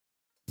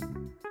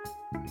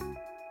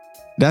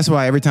That's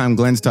why every time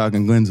Glenn's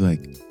talking, Glenn's like,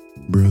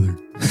 brother,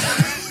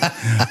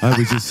 I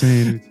was just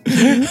saying it.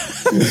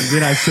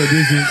 Then I said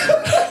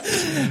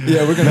this.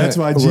 Yeah, we're gonna. That's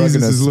why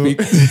Jesus is Lord.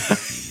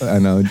 I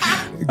know.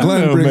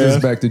 Glenn brings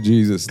us back to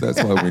Jesus.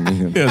 That's why we need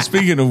him. Yeah,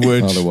 speaking of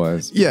which.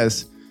 Otherwise.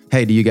 Yes.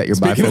 Hey, do you got your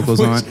bifocals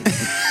on?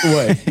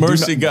 What?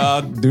 Mercy,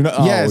 God. Do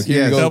not. Yes, here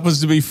you yes. go. Help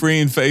us to be free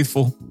and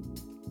faithful.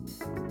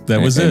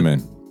 That was Amen.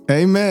 it.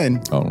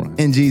 Amen. All right.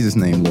 In Jesus'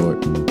 name,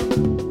 Lord.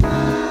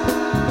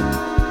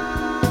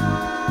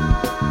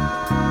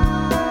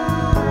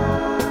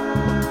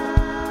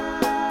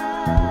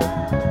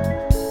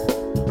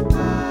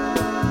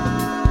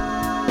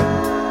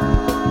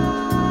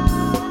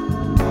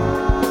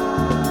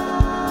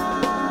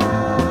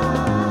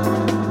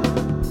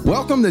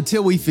 Welcome to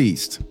Till We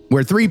Feast,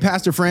 where three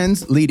pastor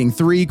friends leading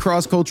three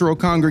cross-cultural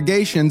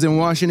congregations in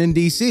Washington,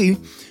 D.C.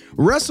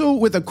 wrestle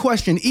with a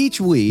question each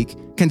week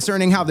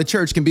concerning how the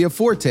church can be a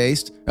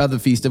foretaste of the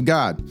Feast of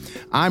God.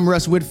 I'm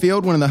Russ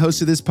Whitfield, one of the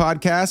hosts of this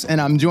podcast,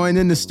 and I'm joined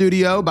in the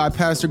studio by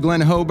Pastor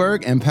Glenn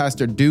Hoberg and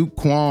Pastor Duke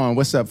Kwon.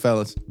 What's up,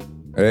 fellas?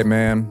 Hey,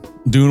 man.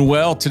 Doing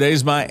well.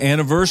 Today's my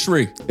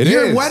anniversary. It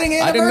Your is. wedding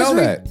I didn't know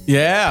anniversary? that.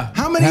 Yeah.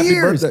 How many Happy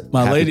years? birthday.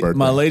 My Happy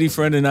birthday. lady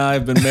friend and I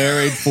have been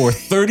married for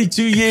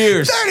 32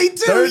 years.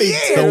 32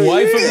 years. The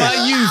wife of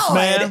my youth,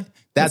 man.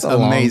 That's a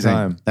long amazing.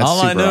 time. That's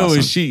All I super know awesome.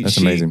 is That's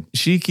amazing.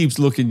 she keeps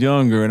looking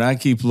younger and I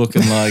keep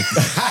looking like,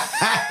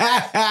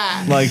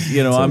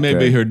 I may okay.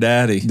 be her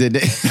daddy. I'm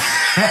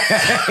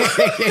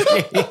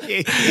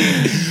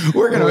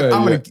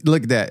gonna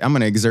look at that. I'm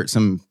gonna exert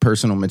some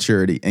personal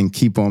maturity and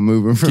keep on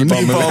moving from Keep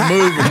on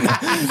moving.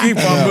 Keep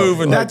on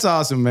moving. That's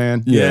awesome,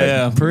 man.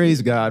 Yeah.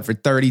 Praise God for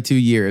 32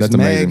 years. That's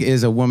Meg amazing.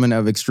 is a woman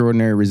of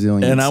extraordinary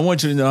resilience. And I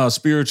want you to know how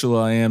spiritual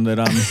I am that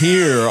I'm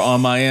here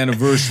on my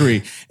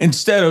anniversary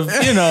instead of,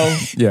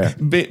 Yeah.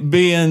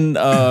 being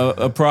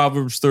a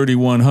Proverbs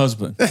 31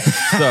 husband.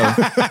 So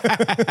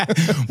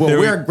well,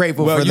 we're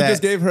grateful Well, for you that.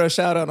 just gave her a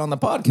shout out on the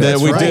podcast. Yeah,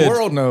 we the did. whole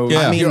world knows.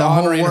 Yeah. I mean, You're the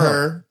whole honoring world.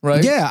 her,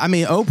 right? Yeah, I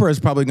mean, Oprah is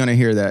probably going to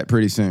hear that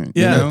pretty soon.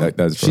 Yeah. you know?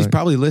 That's She's right.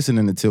 probably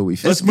listening until we.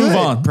 Let's It's move good.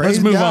 on. Praise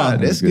Let's move God.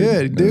 on. It's That's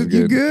good, That's dude.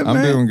 You good, man?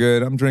 I'm doing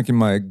good. I'm drinking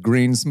my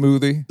green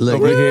smoothie Look,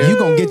 over here. you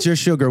gonna get your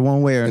sugar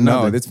one way or No,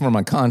 another. it's for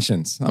my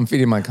conscience. I'm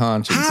feeding my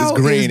conscience. How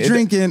it's green. is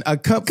drinking a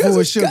cup full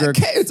of sugar?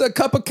 It's a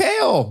cup of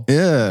kale.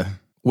 Yeah,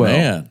 Well,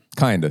 Man.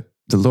 kind of.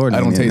 the Lord. I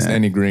don't ain't in taste that.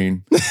 any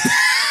green. It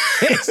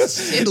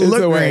It's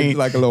look a way- green.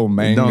 like a little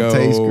mango Don't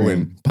taste green.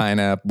 and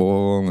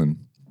pineapple and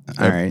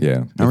All right.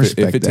 yeah. I If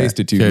respect it that.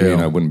 tasted too Kale. green,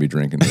 I wouldn't be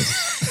drinking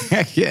this.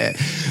 Yeah.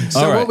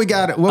 So All right. what we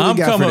got? What I'm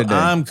we got coming, for today?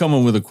 I'm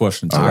coming with a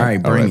question today. All right,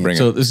 All right, bring it. bring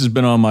So this has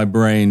been on my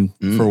brain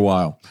for a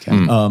while.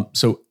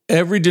 So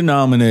every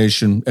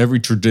denomination, every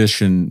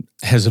tradition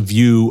has a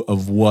view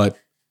of what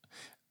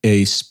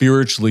a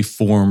spiritually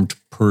formed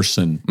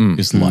person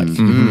is like.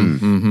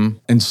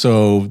 And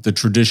so the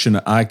tradition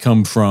I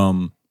come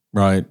from,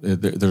 right,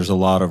 there's a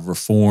lot of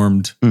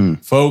Reformed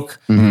folk,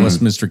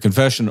 Westminster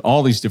Confession,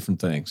 all these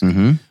different things.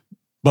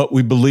 But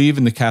we believe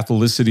in the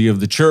Catholicity of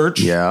the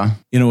church. Yeah.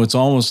 It's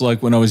almost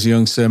like when I was a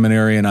young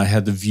seminarian, I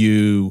had the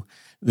view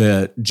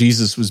that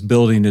Jesus was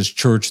building his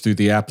church through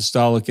the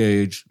apostolic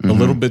age, a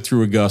little bit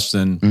through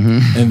Augustine,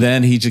 and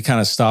then he just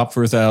kind of stopped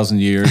for 1,000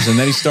 years, and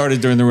then he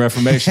started during the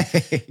Reformation.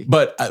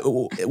 But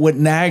what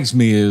nags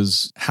me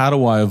is, how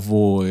do I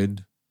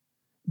avoid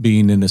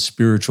being in a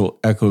spiritual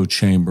echo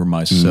chamber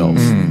myself?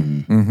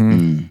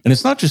 And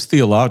it's not just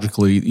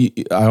theologically.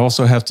 I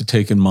also have to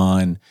take in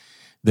mind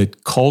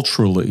that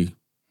culturally,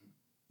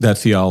 that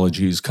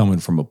theology is coming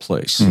from a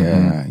place.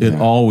 Yeah. It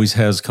always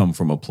has come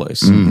from a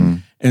place.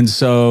 And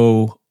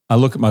so I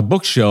look at my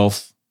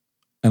bookshelf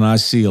and I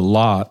see a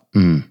lot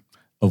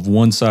of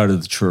one side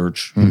of the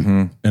church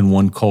and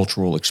one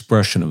cultural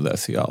expression of that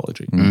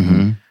theology.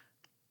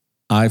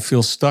 I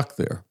feel stuck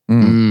there.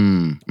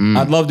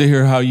 I'd love to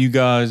hear how you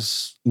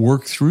guys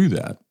work through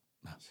that,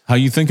 how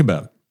you think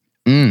about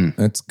it.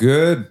 That's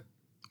good.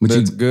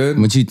 That's good.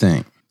 What you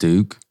think,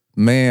 Duke?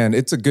 Man,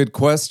 it's a good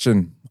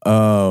question.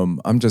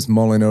 I'm just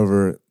mulling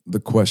over the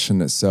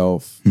question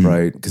itself,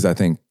 right? Because I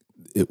think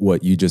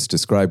what you just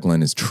described,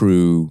 Glenn, is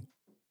true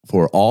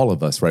for all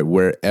of us, right?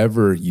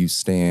 Wherever you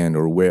stand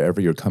or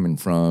wherever you're coming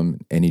from,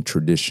 any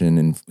tradition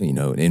and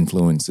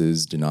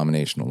influences,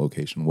 denominational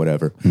location,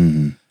 whatever,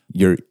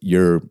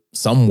 you're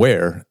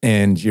somewhere,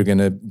 and you're going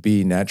to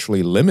be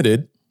naturally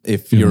limited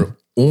if you're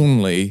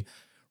only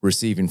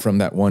receiving from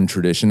that one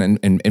tradition.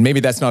 And maybe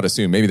that's not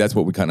assumed. Maybe that's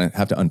what we kind of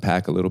have to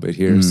unpack a little bit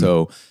here.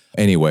 So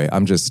anyway,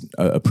 I'm just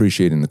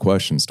appreciating the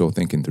question, still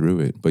thinking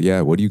through it. But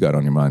yeah, what do you got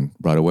on your mind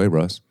right away,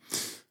 Russ?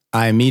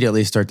 I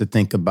immediately start to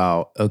think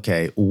about,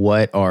 okay,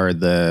 what are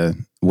the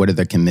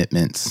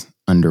commitments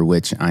under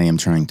which I am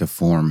trying to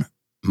form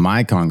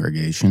my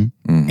congregation,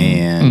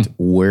 and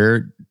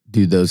where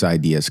do those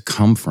ideas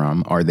come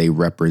from? Are they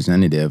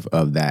representative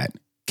of that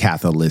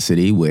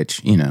Catholicity,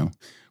 which,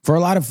 for a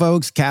lot of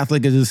folks,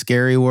 Catholic is a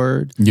scary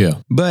word. Yeah.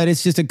 But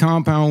it's just a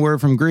compound word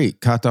from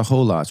Greek,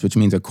 kataholos, which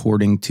means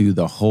according to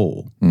the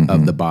whole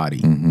of the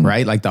body,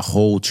 right? Like the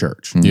whole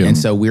church. Yeah. And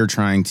so we're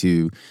trying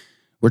to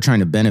we're trying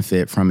to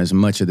benefit from as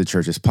much of the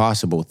church as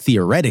possible,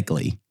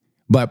 theoretically.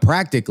 But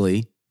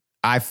practically,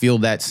 I feel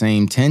that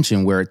same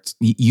tension where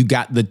you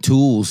got the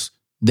tools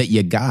that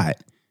you got,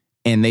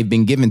 and they've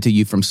been given to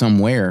you from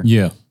somewhere.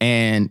 Yeah.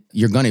 And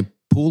you're going to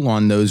pull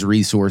on those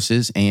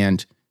resources.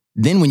 And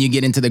then when you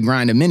get into the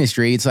grind of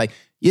ministry, it's like,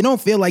 you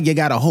don't feel like you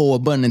got a whole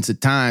abundance of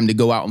time to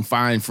go out and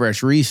find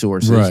fresh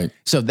resources. Right.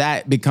 So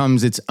that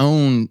becomes its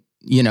own,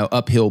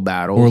 uphill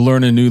battle. Or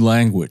learn a new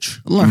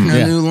language. Learn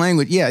a new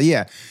language.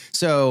 Yeah.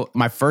 So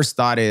my first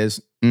thought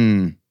is,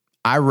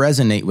 I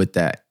resonate with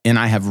that. And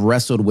I have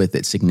wrestled with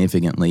it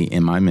significantly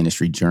in my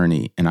ministry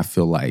journey. And I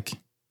feel like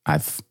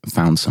I've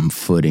found some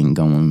footing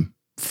going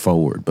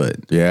forward. But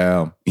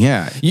yeah.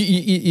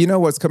 You know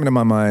what's coming to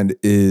my mind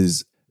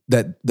is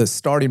that the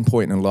starting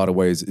point in a lot of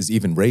ways is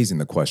even raising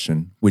the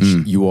question, which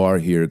you are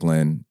here,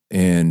 Glenn.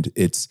 And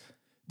it's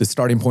the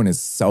starting point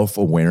is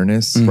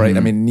self-awareness, right?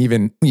 I mean,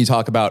 even when you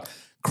talk about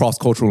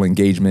cross-cultural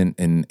engagement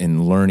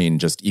and learning,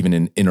 just even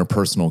in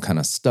interpersonal kind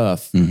of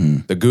stuff,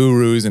 the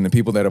gurus and the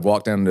people that have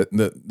walked down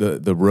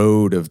the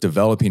road of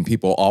developing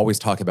people always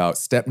talk about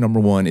step number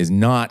one is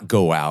not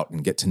go out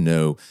and get to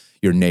know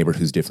your neighbor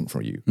who's different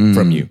from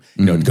you.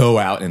 Go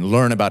out and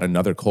learn about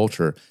another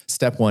culture.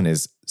 Step one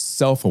is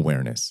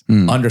self-awareness.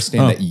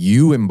 Understand that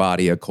you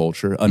embody a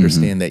culture.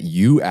 Understand that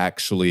you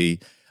actually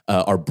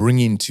are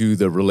bringing to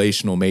the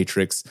relational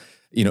matrix,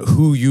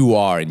 who you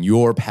are and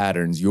your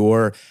patterns,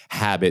 your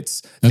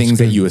habits, things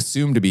that you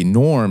assume to be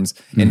norms.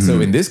 And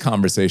so in this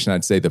conversation,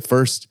 I'd say the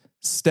first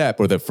step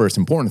or the first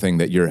important thing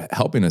that you're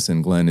helping us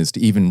in, Glenn, is to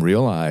even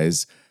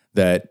realize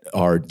that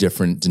our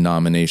different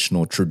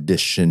denominational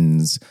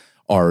traditions,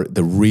 are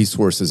the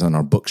resources on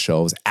our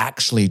bookshelves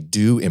actually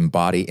do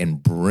embody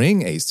and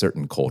bring a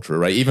certain culture,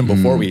 right? Even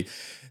before we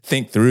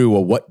think through,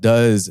 well, what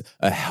does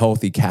a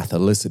healthy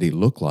Catholicity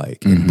look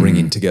like in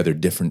bringing together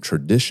different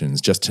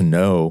traditions, just to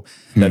know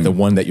that the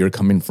one that you're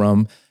coming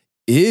from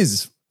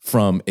is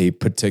from a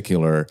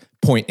particular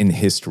point in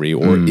history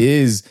or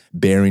is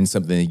bearing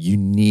something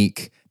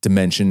unique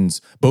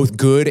dimensions, both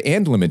good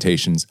and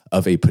limitations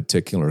of a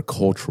particular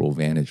cultural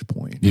vantage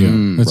point.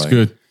 Yeah, that's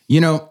good.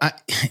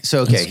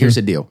 Here's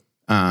the deal.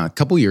 A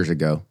couple years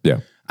ago,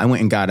 I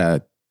went and got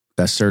a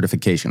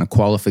certification, a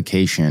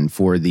qualification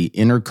for the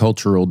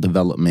Intercultural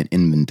Development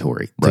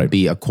Inventory to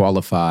be a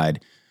qualified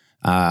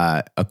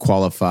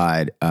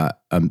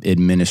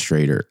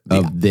administrator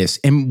of this.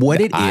 And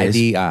what it is,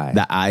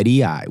 the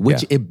IDI,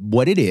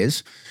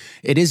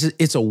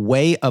 it's a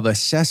way of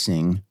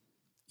assessing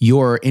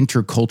your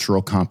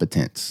intercultural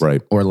competence,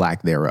 or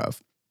lack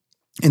thereof.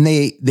 And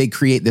they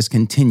create this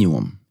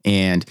continuum,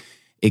 and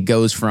it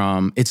goes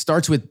from, it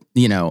starts with,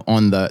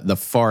 on the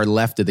far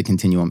left of the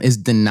continuum is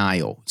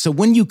denial. So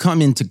when you come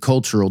into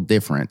cultural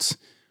difference,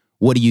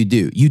 what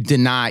do? You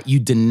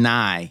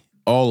deny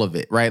all of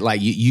it, right? Like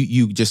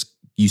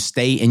you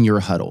stay in your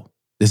huddle.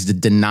 This is the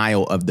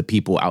denial of the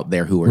people out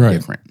there who are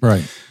different.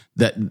 Right.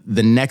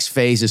 The next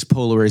phase is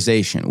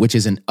polarization, which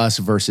is an us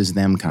versus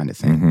them kind of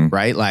thing,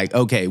 right? Like,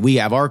 okay, we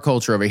have our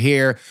culture over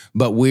here,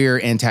 but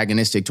we're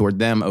antagonistic toward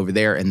them over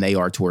there, and they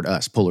are toward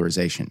us,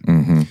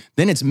 polarization.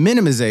 Then it's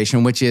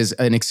minimization, which is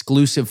an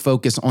exclusive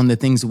focus on the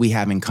things that we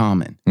have in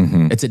common.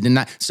 It's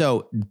a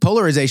So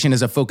polarization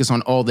is a focus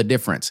on all the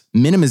difference.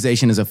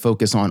 Minimization is a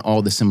focus on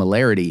all the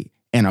similarity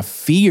and a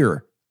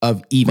fear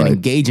of even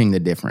engaging the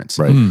difference.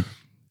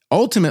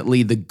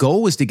 Ultimately, the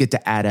goal is to get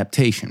to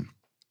adaptation.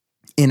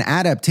 In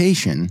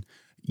adaptation,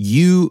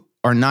 you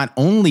are not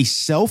only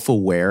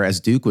self-aware, as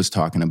Duke was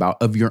talking about,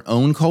 of your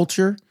own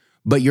culture,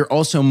 but you're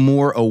also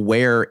more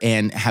aware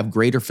and have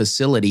greater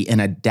facility in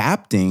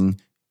adapting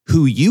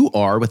who you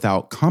are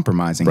without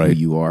compromising who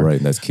you are.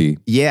 Right, that's key.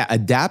 Yeah,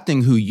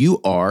 adapting who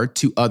you are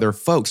to other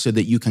folks so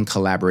that you can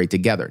collaborate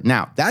together.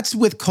 Now, that's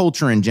with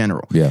culture in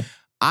general. Yeah.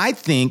 I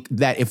think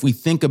that if we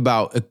think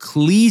about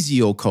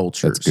ecclesial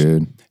cultures, that's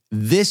good.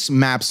 This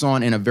maps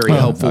on in a very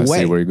helpful way.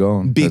 I see where you're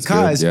going.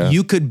 Because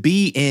you could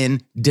be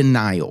in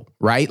denial,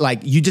 right? Like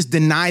you just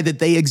deny that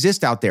they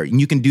exist out there. And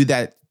you can do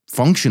that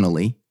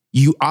functionally.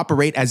 You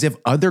operate as if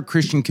other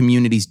Christian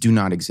communities do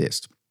not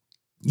exist.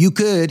 You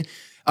could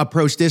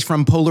approach this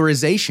from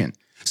polarization.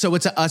 So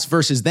it's a us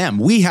versus them.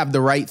 We have the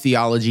right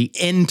theology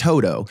in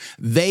toto.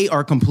 They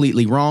are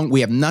completely wrong. We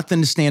have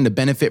nothing to stand to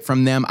benefit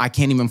from them. I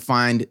can't even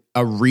find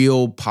a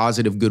real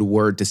positive good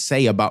word to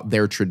say about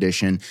their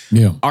tradition.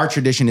 Yeah. Our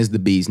tradition is the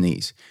bee's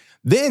knees.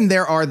 Then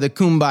there are the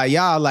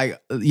kumbaya,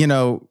 like,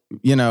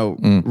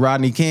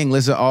 Rodney King,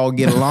 let's all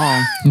get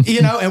along,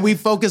 and we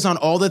focus on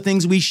all the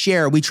things we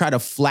share. We try to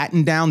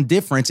flatten down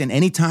difference. And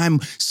anytime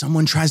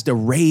someone tries to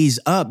raise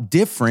up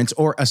difference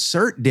or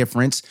assert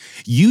difference,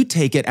 you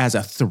take it as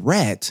a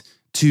threat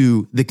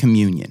to the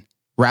communion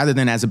rather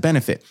than as a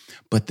benefit.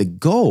 But the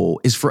goal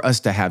is for us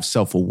to have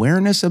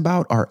self-awareness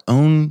about our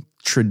own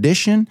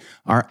tradition,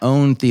 our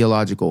own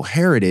theological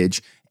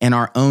heritage, and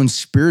our own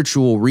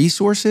spiritual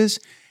resources,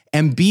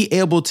 and be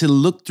able to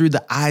look through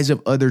the eyes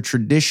of other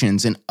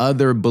traditions and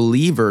other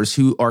believers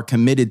who are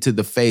committed to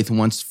the faith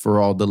once for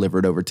all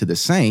delivered over to the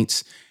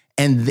saints.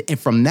 And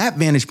from that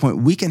vantage point,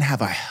 we can have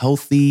a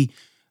healthy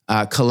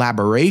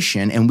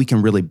collaboration, and we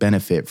can really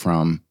benefit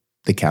from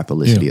the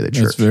Catholicity of the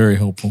church. That's very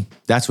helpful.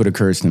 That's what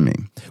occurs to me.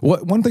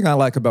 One thing I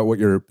like about what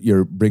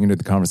you're bringing to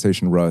the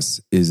conversation, Russ,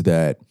 is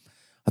that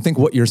I think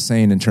what you're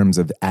saying in terms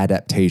of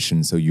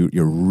adaptation, so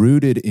you're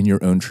rooted in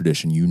your own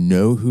tradition. You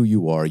know who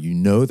you are. You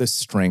know the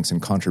strengths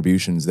and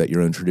contributions that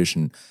your own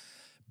tradition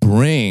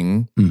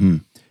bring. Mm-hmm.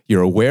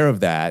 You're aware of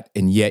that,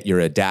 and yet you're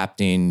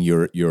adapting,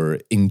 you're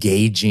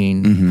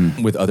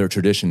engaging with other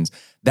traditions.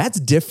 That's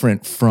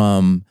different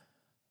from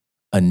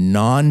a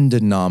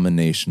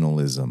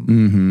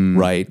non-denominationalism,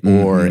 right?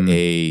 Or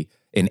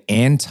an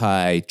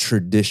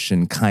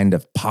anti-tradition kind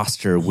of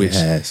posture,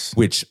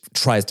 which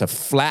tries to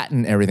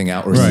flatten everything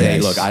out or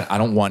say, look, I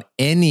don't want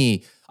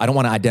to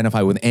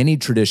identify with any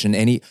tradition.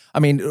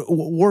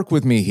 Work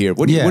with me here.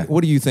 What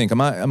do you think?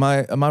 Am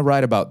I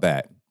right about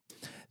that?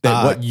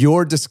 That what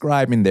you're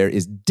describing there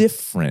is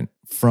different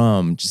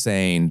from just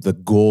saying the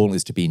goal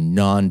is to be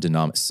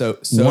non-denominational,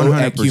 so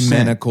 100%.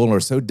 Ecumenical or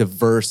so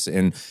diverse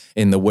in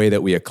the way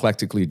that we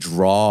eclectically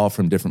draw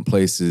from different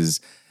places,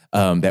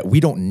 that we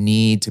don't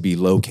need to be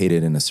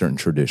located in a certain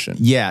tradition.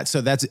 Yeah,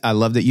 so I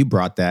love that you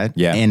brought that.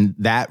 Yeah. And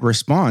that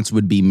response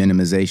would be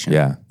minimization.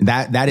 Yeah.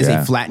 That is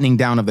a flattening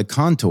down of the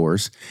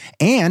contours.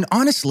 And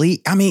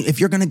honestly,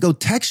 if you're going to go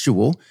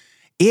textual,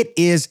 it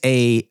is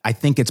I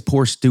think it's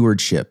poor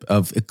stewardship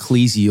of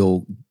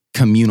ecclesial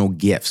communal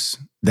gifts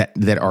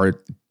that are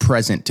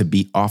present to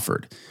be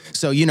offered.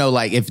 So,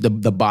 like if the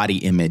body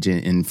image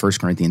in 1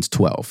 Corinthians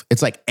 12,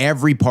 it's like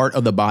every part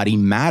of the body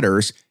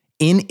matters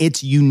in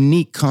its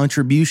unique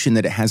contribution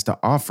that it has to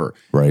offer.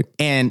 Right.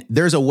 And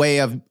there's a way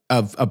of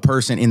a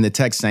person in the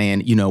text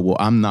saying, well,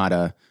 I'm not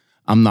a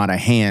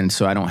hand,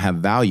 so I don't have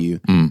value.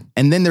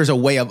 And then there's a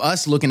way of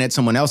us looking at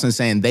someone else and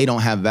saying they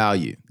don't have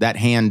value. That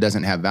hand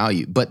doesn't have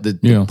value. But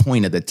the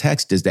point of the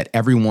text is that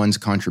everyone's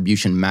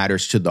contribution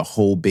matters to the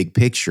whole big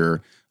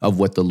picture of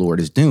what the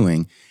Lord is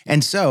doing.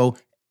 And so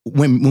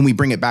when we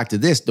bring it back to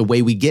this, the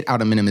way we get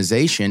out of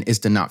minimization is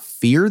to not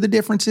fear the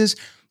differences,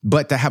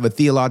 but to have a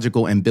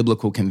theological and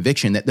biblical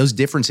conviction that those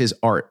differences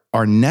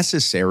are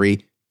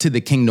necessary to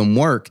the kingdom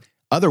work.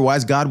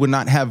 Otherwise, God would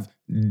not have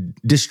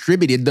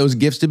distributed those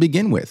gifts to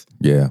begin with.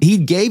 Yeah. He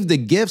gave the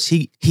gifts.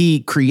 He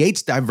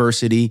creates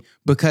diversity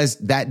because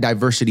that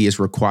diversity is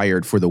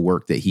required for the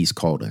work that he's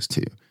called us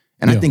to.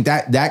 And I think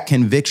that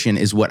conviction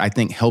is what I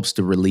think helps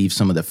to relieve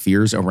some of the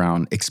fears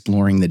around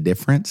exploring the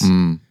difference.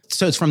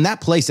 So it's from that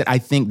place that I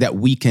think that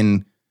we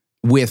can,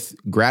 with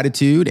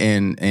gratitude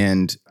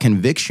and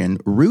conviction,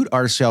 root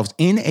ourselves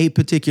in a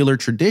particular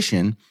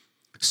tradition,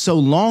 so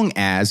long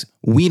as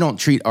we don't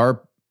treat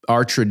our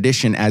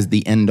tradition as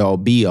the end-all,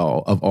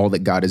 be-all of all that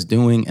God is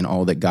doing and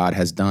all that God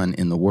has done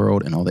in the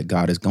world and all that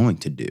God is going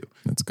to do.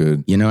 That's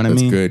good. You know what I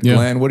mean? That's good. Yeah.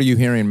 Glenn, what are you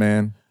hearing,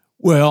 man?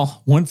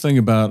 Well, one thing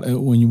about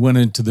when you went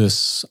into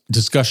this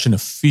discussion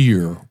of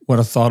fear, what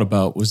I thought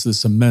about was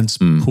this immense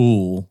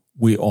pull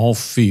we all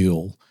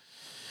feel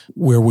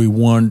where we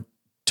want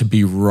to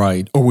be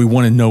right or we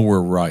want to know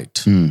we're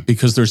right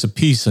because there's a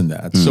piece in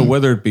that. So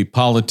whether it be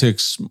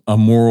politics, a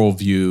moral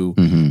view,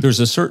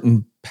 there's a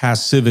certain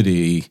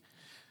passivity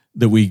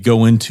that we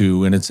go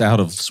into, and it's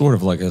out of sort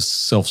of like a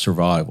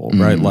self-survival,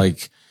 right?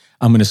 Like,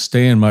 I'm going to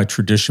stay in my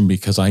tradition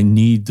because I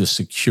need the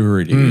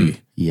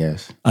security.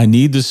 Yes. I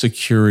need the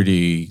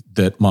security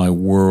that my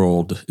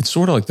world, it's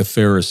sort of like the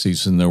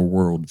Pharisees in their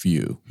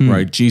worldview,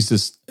 right?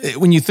 Jesus,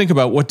 when you think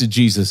about what did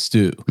Jesus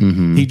do?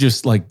 He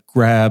just like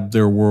grabbed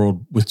their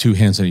world with two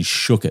hands and he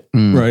shook it,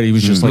 right? He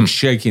was just like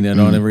shaking it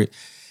on every,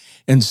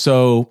 and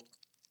so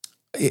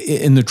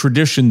in the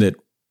tradition that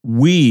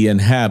we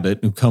inhabit,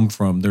 who come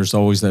from, there's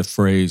always that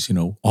phrase,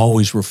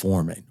 always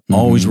reforming,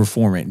 always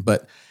reforming.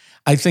 But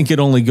I think it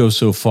only goes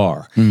so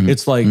far.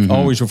 It's like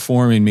always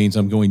reforming means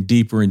I'm going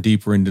deeper and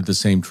deeper into the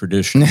same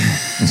tradition.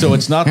 So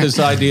it's not this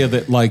idea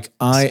that like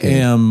I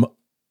am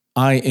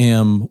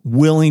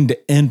willing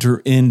to enter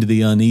into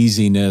the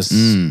uneasiness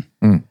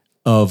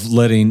of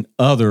letting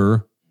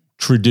other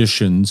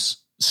traditions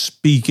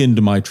speak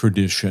into my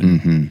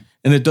tradition.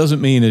 And it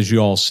doesn't mean, as you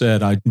all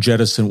said, I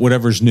jettison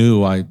whatever's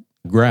new, I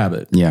grab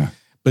it. Yeah.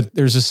 But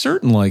there's a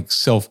certain like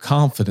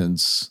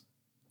self-confidence.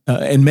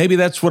 And maybe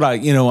that's what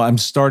I'm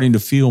starting to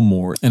feel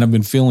more. And I've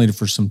been feeling it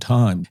for some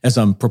time. As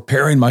I'm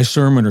preparing my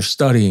sermon or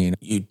studying,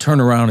 you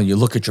turn around and you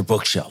look at your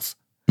bookshelf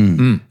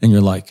and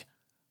you're like,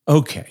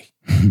 okay,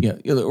 yeah,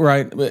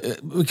 right.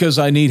 Because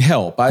I need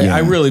help. I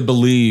really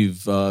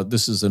believe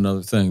this is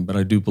another thing, but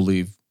I do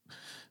believe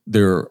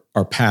there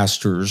are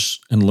pastors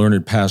and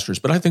learned pastors,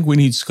 but I think we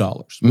need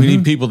scholars. We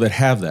need people that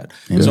have that.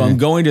 So I'm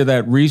going to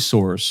that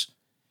resource,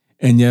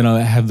 and yet I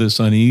have this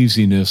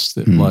uneasiness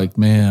that like,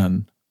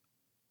 man,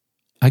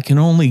 I can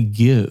only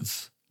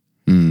give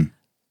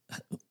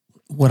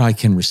what I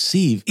can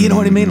receive. You know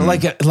what I mean?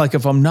 Like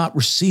if I'm not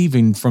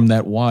receiving from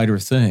that wider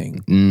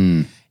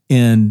thing.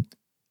 And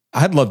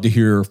I'd love to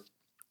hear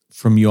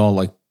from you all,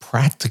 like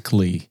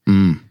practically,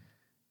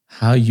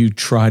 how you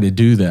try to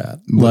do that.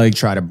 Like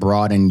try to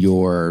broaden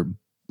your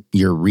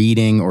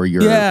reading or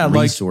your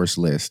resource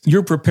list.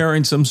 You're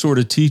preparing some sort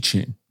of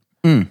teaching.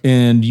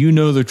 and you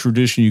know the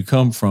tradition you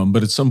come from,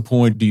 but at some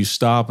point do you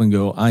stop and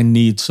go, I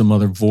need some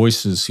other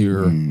voices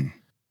here?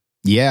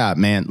 Yeah,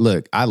 man.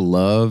 Look, I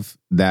love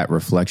that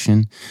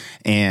reflection,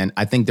 and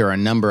I think there are a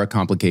number of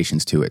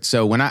complications to it.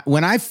 So when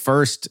I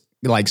first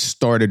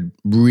started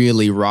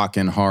really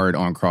rocking hard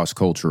on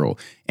cross-cultural,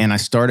 and I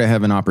started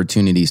having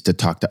opportunities to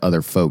talk to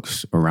other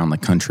folks around the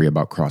country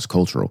about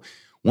cross-cultural,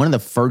 one of the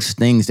first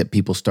things that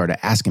people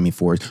started asking me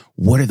for is,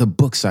 what are the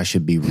books I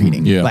should be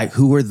reading? Yeah. Like,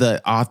 who are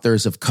the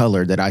authors of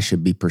color that I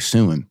should be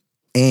pursuing?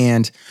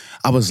 And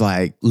I was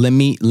like, let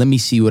me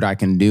see what I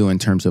can do in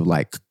terms of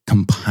like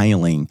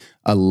compiling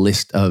a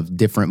list of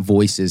different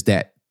voices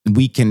that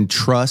we can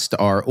trust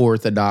are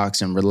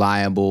orthodox and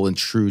reliable and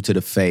true to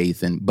the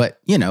faith,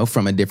 but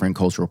from a different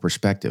cultural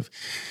perspective.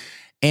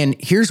 And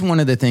here's one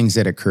of the things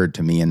that occurred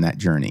to me in that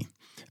journey.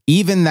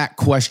 Even that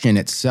question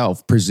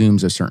itself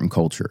presumes a certain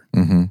culture.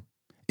 Mm-hmm.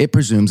 It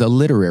presumes a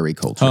literary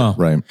culture.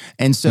 Right.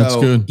 And so, That's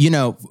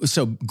good.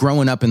 So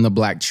growing up in the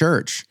Black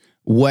church,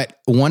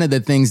 one of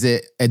the things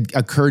that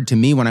occurred to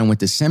me when I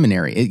went to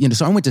seminary,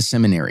 so I went to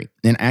seminary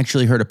and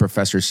actually heard a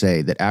professor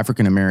say that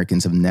African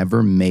Americans have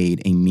never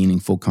made a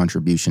meaningful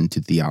contribution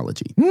to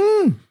theology.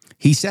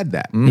 He said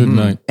that. Good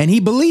night. And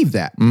he believed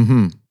that.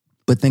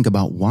 But think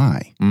about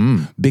why.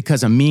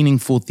 Because a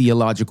meaningful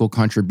theological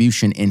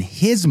contribution in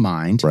his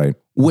mind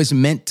was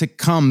meant to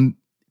come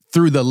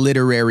through the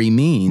literary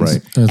means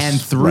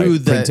and through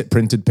the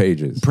printed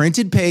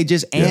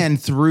pages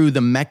and through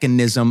the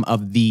mechanism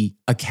of the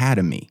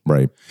academy.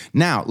 Right.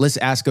 Now, let's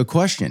ask a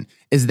question.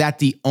 Is that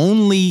the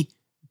only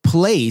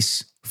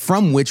place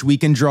from which we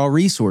can draw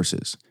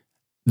resources?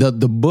 The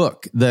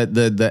book,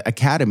 the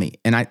academy?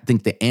 And I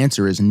think the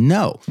answer is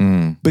no,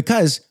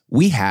 because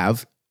we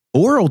have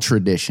oral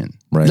tradition.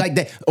 Right. Like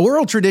the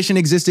oral tradition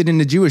existed in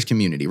the Jewish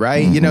community,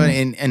 right?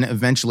 Mm-hmm. And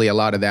eventually a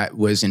lot of that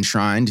was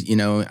enshrined,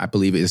 I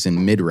believe it's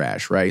in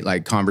Midrash, right?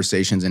 Like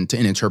conversations and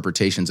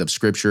interpretations of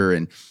scripture,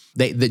 and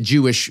the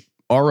Jewish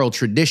oral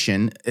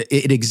tradition,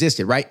 it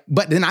existed, right?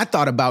 But then I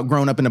thought about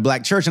growing up in a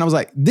Black church, and I was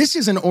like, this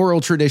is an oral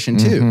tradition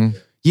too,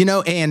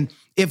 and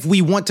if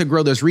we want to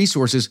grow those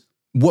resources,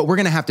 what we're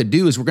going to have to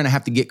do is we're going to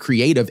have to get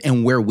creative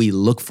in where we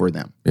look for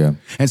them. Yeah.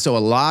 And so a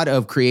lot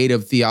of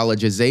creative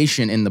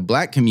theologization in the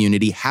Black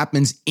community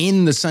happens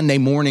in the Sunday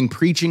morning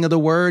preaching of the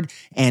word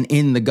and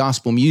in the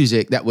gospel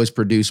music that was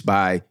produced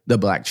by the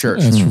Black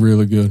church. That's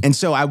really good. And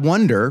so I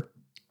wonder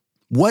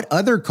what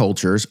other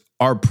cultures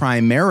are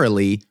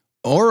primarily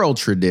oral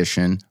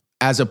tradition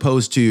as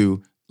opposed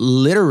to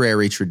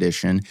literary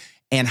tradition,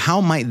 and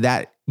how might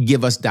that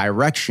give us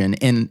direction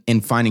in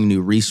finding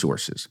new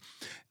resources?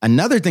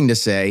 Another thing to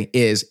say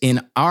is in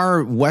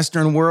our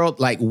Western world,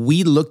 like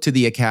we look to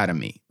the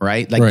academy,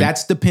 right? Like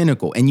that's the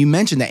pinnacle. And you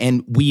mentioned that,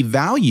 and we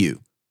value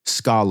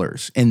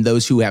scholars and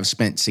those who have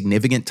spent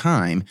significant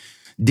time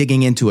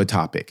digging into a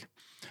topic.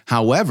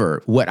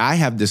 However, what I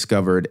have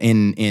discovered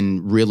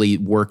in really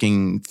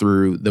working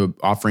through the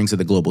offerings of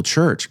the global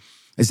church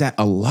is that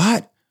a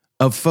lot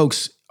of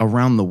folks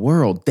around the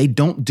world, they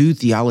don't do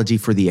theology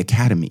for the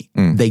academy.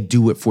 They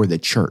do it for the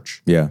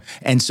church. Yeah.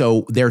 And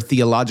so their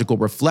theological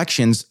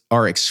reflections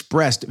are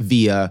expressed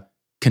via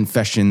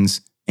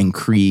confessions and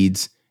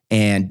creeds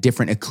and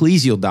different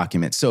ecclesial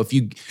documents. So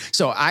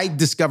I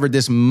discovered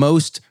this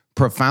most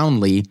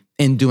profoundly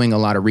in doing a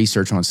lot of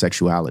research on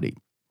sexuality.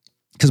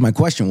 Because my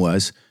question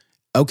was,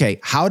 okay,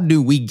 how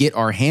do we get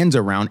our hands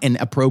around and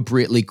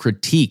appropriately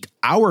critique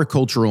our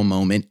cultural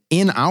moment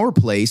in our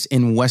place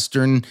in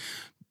Western,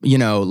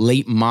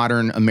 late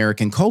modern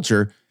American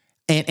culture?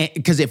 And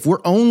because if we're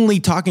only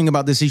talking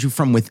about this issue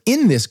from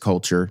within this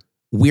culture,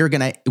 we're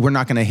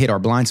not gonna hit our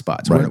blind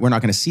spots. Right. We're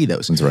not gonna see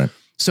those. That's right.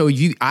 So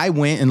I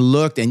went and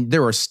looked, and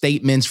there were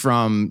statements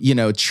from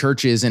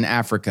churches in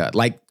Africa,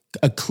 like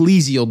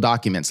ecclesial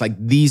documents, like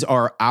these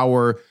are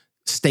our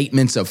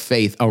statements of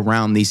faith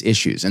around these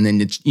issues, and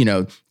then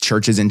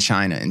churches in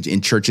China and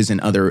in churches in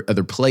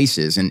other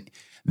places, and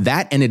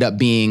that ended up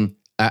being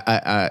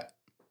a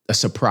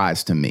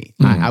surprise to me.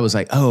 I was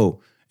like,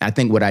 oh, I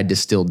think what I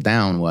distilled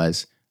down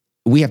was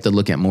we have to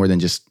look at more than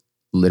just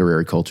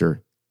literary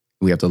culture.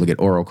 We have to look at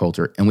oral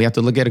culture, and we have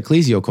to look at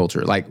ecclesial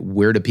culture. Like,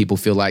 where do people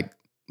feel like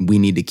we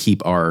need to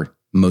keep our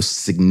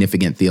most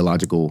significant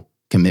theological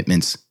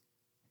commitments,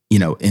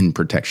 in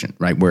protection,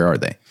 right? Where are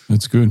they?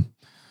 That's good.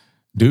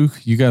 Duke,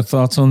 you got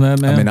thoughts on that,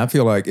 man? I mean, I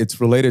feel like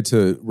it's related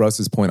to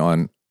Russ's point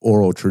on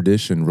oral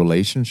tradition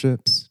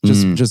relationships,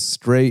 just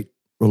straight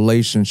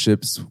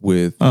relationships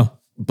with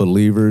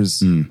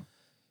believers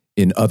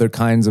in other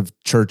kinds of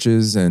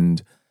churches,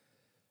 and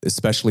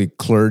especially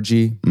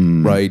clergy,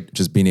 right?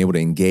 Just being able to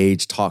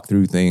engage, talk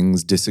through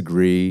things,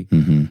 disagree.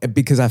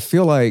 Because I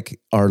feel like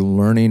our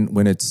learning,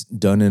 when it's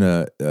done in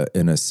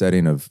a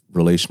setting of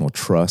relational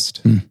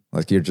trust,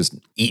 like you're just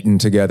eating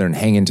together and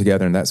hanging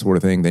together and that sort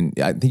of thing, then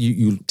I think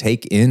you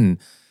take in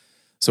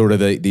sort of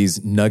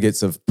these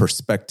nuggets of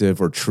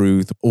perspective or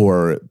truth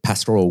or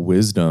pastoral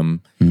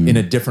wisdom in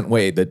a different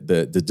way. That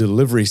the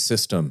delivery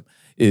system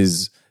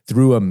is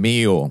through a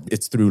meal,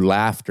 it's through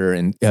laughter,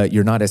 and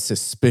you're not as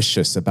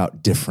suspicious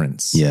about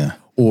difference. Yeah.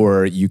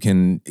 or you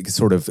can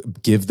sort of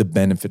give the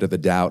benefit of the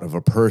doubt of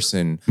a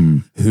person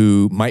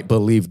who might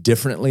believe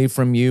differently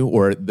from you,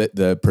 or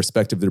the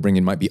perspective they're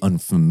bringing might be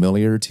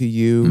unfamiliar to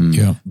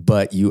you,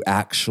 but you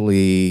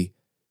actually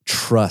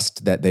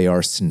trust that they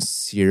are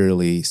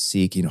sincerely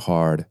seeking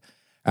hard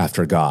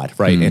after God,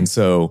 right? And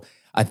so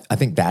I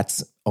think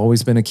that's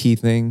always been a key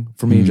thing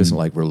for me, just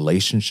like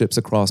relationships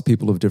across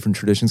people of different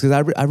traditions.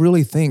 Because I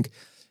really think,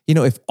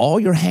 if all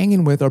you're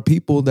hanging with are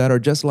people that are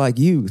just like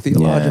you,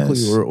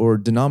 theologically or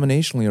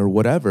denominationally or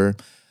whatever,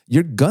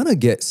 you're gonna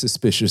get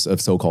suspicious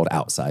of so-called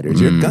outsiders.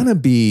 You're gonna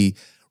be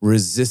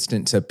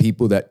resistant to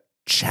people that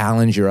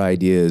challenge your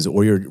ideas,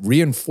 or you're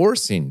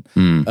reinforcing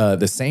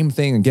the same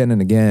thing again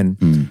and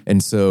again.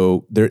 And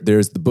so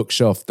there's the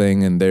bookshelf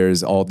thing, and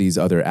there's all these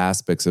other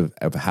aspects of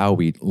how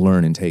we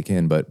learn and take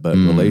in, but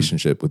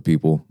relationship with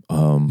people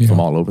from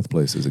all over the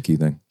place is a key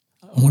thing.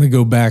 I want to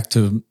go back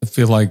to, I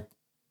feel like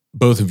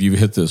both of you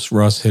hit this,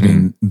 Russ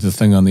hitting the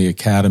thing on the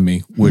academy,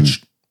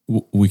 which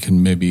we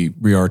can maybe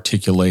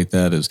re-articulate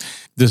that as,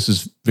 this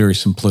is very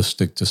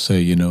simplistic to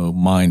say,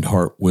 mind,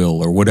 heart,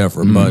 will, or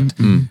whatever, but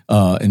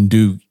and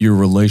do your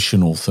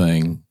relational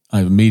thing. I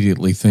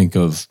immediately think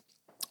of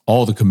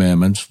all the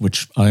commandments,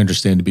 which I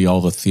understand to be all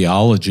the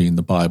theology in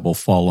the Bible,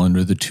 fall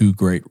under the two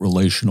great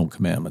relational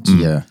commandments.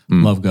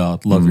 Love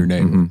God, love your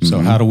neighbor. So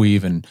how do we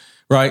even,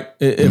 right?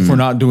 If we're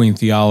not doing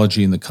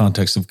theology in the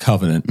context of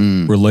covenant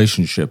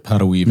relationship, how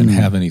do we even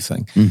have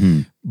anything?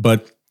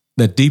 But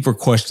that deeper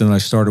question I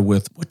started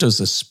with, what does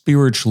a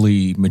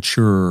spiritually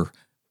mature,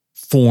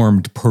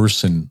 formed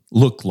person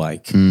look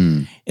like?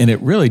 And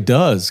it really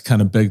does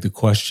kind of beg the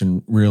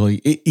question,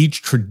 really.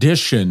 Each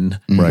tradition,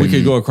 we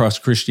could go across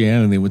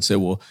Christianity and would say,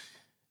 well,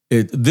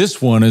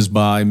 this one is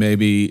by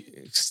maybe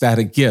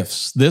ecstatic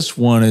gifts. This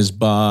one is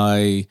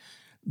by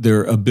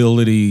their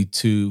ability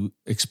to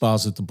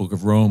exposit the book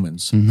of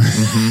Romans.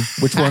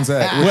 Which one's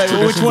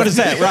that? Which one is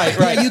that? Right.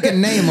 Yeah, you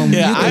can name them.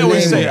 Yeah, I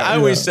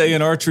always say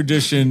in our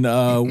tradition,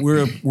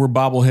 we're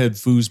bobblehead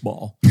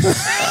foosball.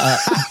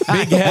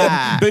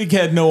 Big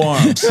head, no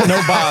arms,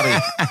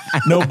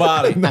 no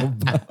body.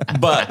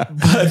 But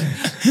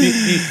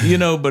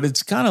but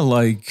it's kind of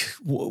like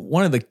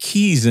one of the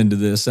keys into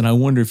this, and I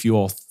wonder if you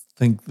all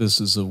think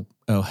this is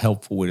a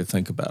helpful way to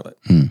think about it,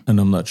 and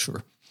I'm not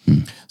sure.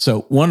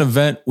 So one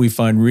event we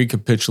find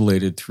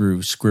recapitulated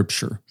through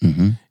Scripture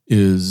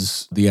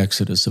is the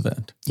Exodus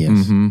event.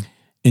 Yes. And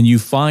you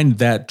find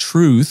that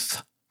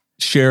truth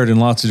shared in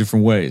lots of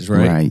different ways,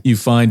 right? You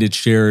find it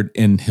shared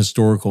in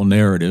historical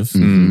narrative.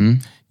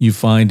 You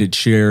find it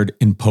shared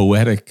in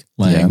poetic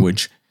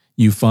language.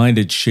 You find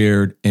it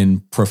shared in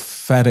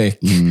prophetic,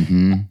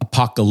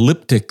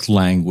 apocalyptic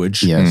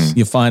language. Yes.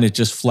 You find it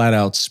just flat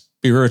out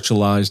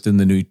spiritualized in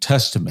the New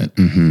Testament.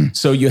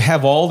 So you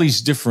have all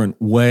these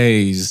different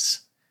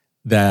ways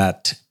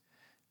that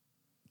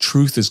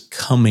truth is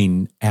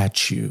coming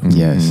at you.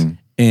 Yes.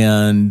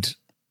 And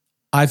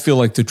I feel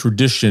like the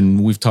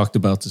tradition, we've talked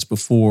about this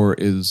before,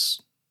 is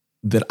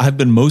that I've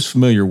been most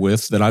familiar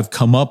with, that I've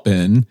come up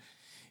in,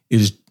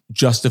 is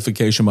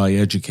justification by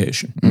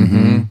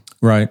education.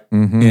 Right?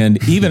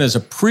 And even as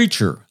a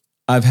preacher,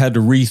 I've had to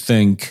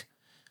rethink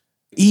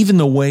even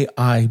the way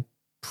I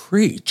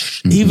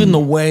preach, even the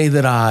way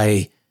that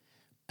I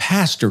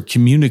pastor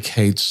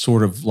communicates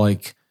sort of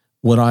like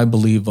what I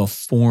believe a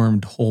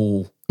formed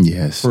whole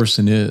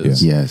person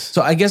is. Yes.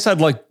 So I guess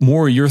I'd like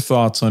more of your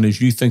thoughts on,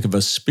 as you think of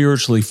a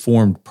spiritually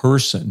formed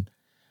person,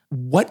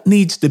 what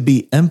needs to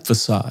be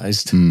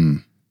emphasized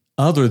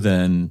other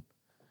than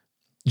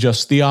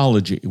just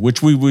theology,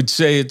 which we would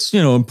say it's,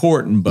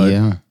 important, but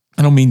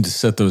I don't mean to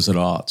set those at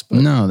odds. But.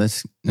 No,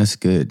 that's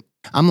good.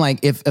 I'm like,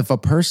 if a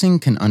person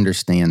can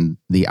understand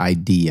the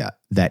idea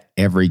that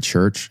every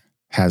church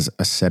has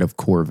a set of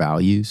core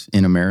values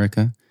in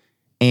America,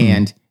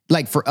 and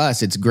like for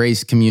us, it's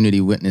Grace Community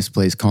Witness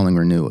Place Calling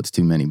Renewal. It's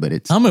too many, but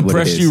it's I'm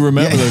impressed you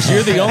remember those.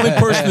 You're the only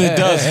person that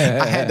does.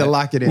 I had to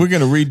lock it in. We're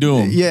going to redo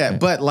them. Yeah,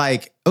 but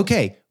like,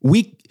 okay,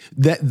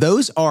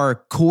 those are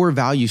core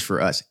values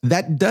for us.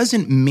 That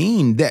doesn't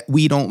mean that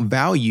we don't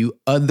value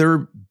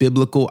other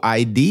biblical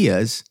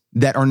ideas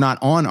that are not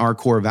on our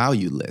core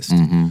value list.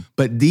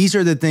 But these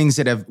are the things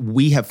that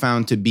we have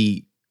found to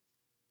be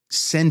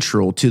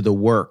central to the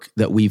work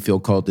that we feel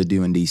called to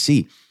do in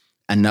DC.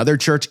 Another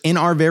church in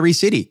our very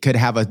city could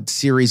have a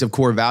series of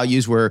core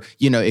values where,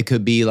 it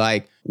could be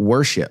like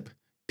worship,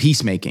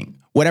 peacemaking,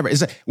 whatever.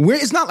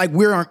 It's not like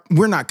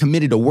we're not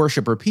committed to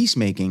worship or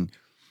peacemaking.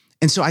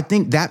 And so I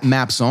think that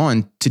maps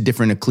on to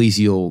different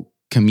ecclesial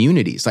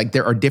communities. Like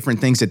there are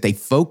different things that they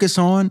focus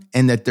on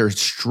and that they're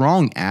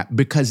strong at,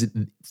 because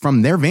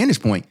from their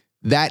vantage point,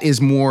 that is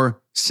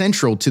more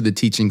central to the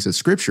teachings of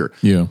Scripture.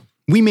 Yeah.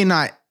 We may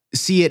not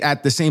see it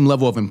at the same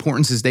level of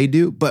importance as they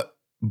do, but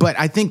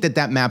I think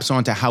that maps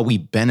onto how we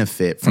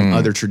benefit from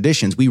other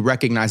traditions. We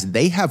recognize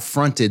they have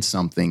fronted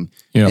something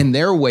in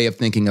their way of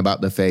thinking about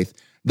the faith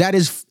that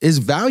is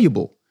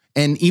valuable.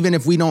 And even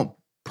if we don't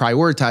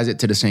prioritize it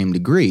to the same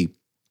degree,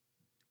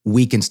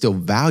 we can still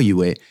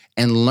value it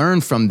and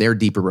learn from their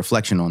deeper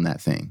reflection on that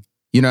thing.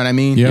 You know what I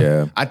mean?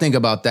 Yeah. I think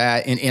about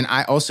that. And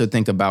I also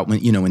think about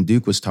when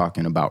Duke was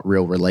talking about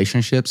real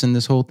relationships in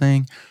this whole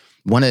thing.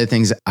 One of the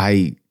things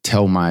I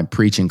tell my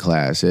preaching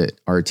class at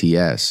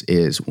RTS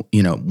is,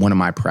 one of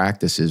my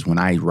practices when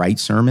I write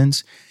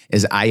sermons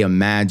is I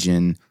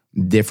imagine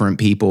different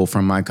people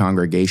from my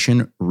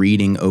congregation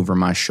reading over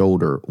my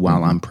shoulder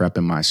while I'm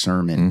prepping my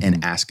sermon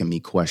and asking me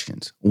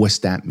questions. What's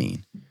that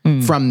mean?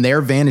 From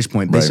their vantage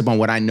point, based upon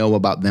what I know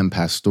about them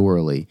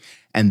pastorally.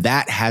 And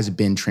that has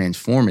been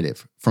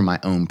transformative for my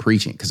own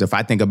preaching. Because if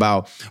I think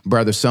about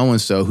brother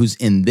so-and-so who's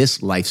in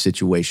this life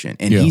situation,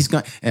 and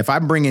if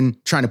I'm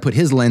trying to put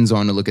his lens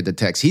on to look at the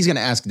text, he's going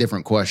to ask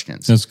different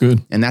questions. That's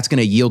good. And that's going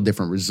to yield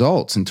different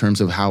results in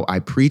terms of how I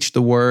preach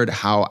the word,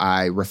 how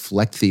I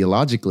reflect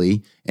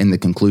theologically, and the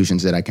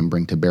conclusions that I can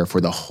bring to bear for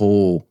the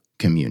whole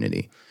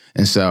community.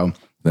 And so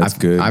that's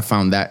good. I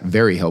found that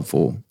very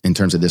helpful in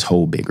terms of this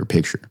whole bigger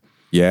picture.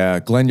 Yeah.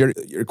 Glenn,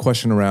 your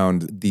question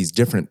around these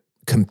different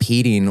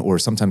competing or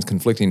sometimes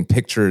conflicting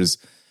pictures,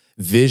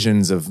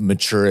 visions of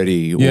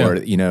maturity, or,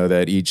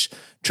 that each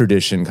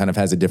tradition kind of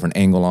has a different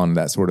angle on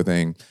that sort of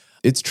thing.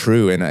 It's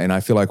true. And I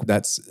feel like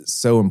that's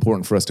so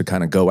important for us to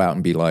kind of go out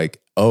and be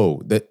like,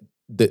 that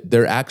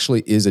there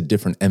actually is a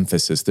different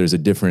emphasis. There's a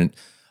different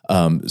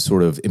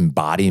sort of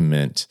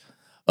embodiment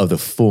of the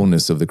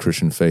fullness of the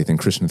Christian faith and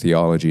Christian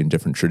theology in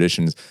different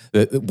traditions.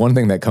 One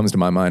thing that comes to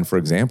my mind, for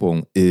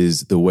example,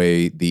 is the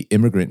way the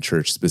immigrant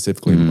church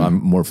specifically,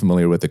 I'm more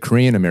familiar with the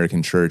Korean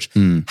American church,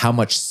 how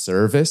much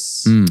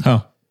service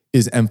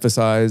is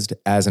emphasized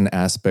as an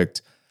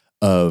aspect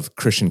of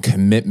Christian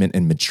commitment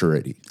and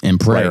maturity. And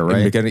prayer,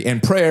 right?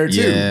 And prayer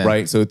too,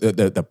 right? So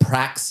the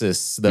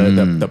praxis,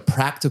 the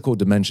practical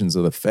dimensions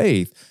of the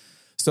faith,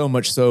 so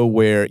much so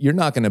where you're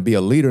not going to be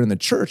a leader in the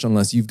church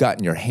unless you've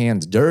gotten your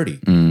hands dirty,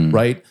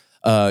 right?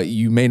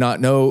 You may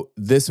not know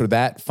this or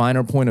that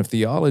finer point of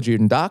theology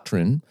and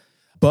doctrine,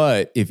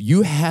 but if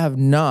you have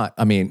not,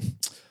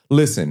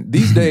 listen,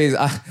 these days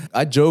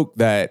I joke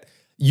that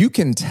you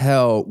can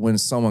tell when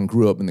someone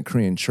grew up in the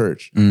Korean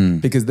church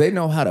because they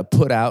know how to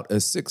put out a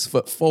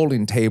 6-foot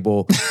folding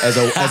table as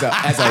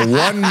a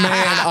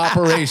one-man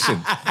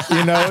operation.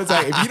 It's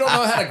like, if you don't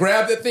know how to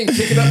grab that thing,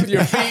 kick it up with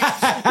your feet,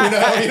 you don't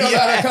know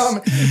how to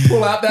come,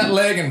 pull out that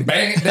leg and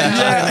bang it down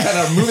and kind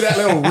of move that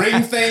little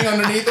ring thing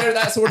underneath there,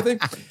 that sort of thing.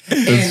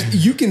 And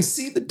you can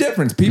see the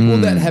difference. People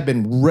that have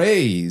been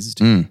raised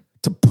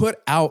to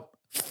put out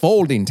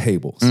folding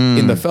tables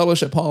in the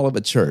fellowship hall of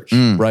a church,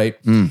 right?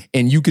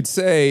 And you could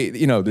say,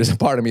 there's a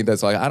part of me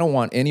that's like, I don't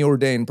want any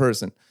ordained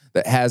person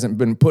that hasn't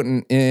been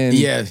putting in,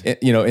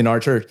 in our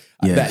church,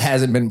 that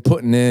hasn't been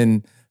putting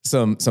in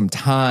some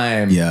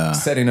time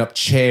setting up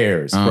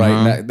chairs,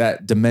 right?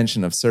 That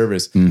dimension of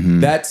service.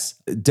 That's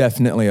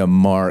definitely a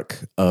mark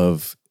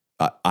of,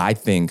 I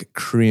think,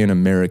 Korean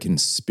American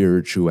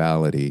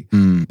spirituality,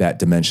 that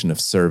dimension of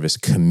service,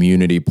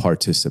 community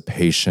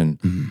participation,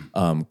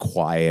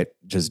 quiet,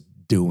 just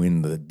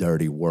doing the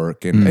dirty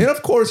work. And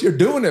of course you're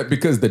doing it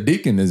because the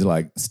deacon is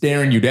like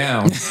staring you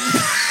down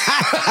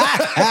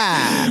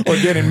or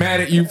getting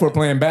mad at you for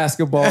playing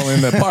basketball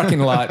in the parking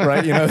lot,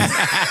 right?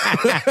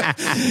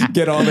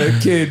 Get all the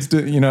kids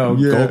to,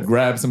 go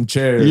grab some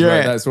chairs,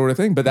 right? That sort of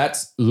thing. But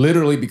that's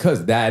literally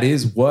because that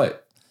is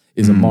what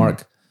is a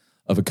mark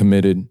of a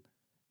committed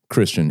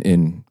Christian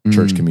in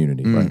church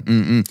community, right?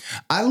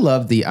 I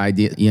love the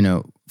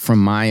idea, from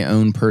my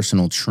own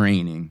personal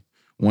training.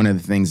 One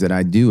of the things that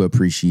I do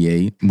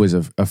appreciate was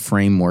a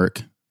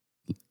framework,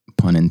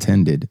 pun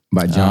intended,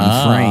 by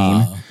John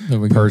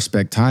Frame,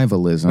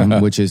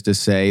 perspectivalism, which is to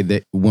say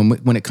that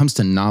when it comes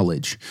to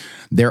knowledge,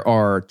 there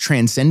are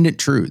transcendent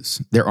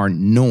truths, there are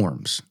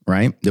norms,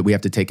 right, that we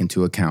have to take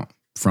into account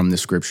from the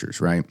scriptures,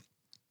 right?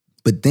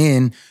 But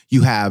then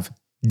you have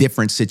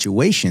different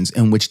situations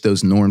in which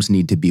those norms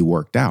need to be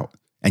worked out,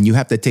 and you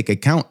have to take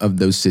account of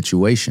those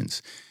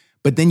situations.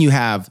 But then you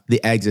have the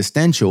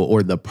existential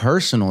or the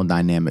personal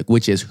dynamic,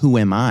 which is who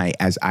am I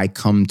as I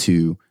come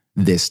to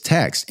this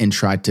text and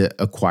try to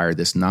acquire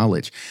this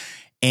knowledge.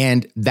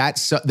 And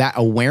that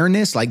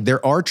awareness, like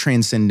there are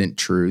transcendent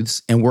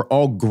truths and we're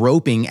all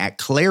groping at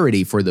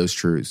clarity for those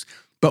truths.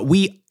 But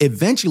we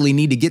eventually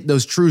need to get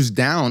those truths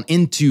down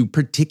into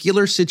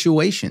particular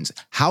situations.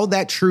 How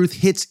that truth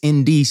hits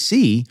in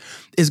DC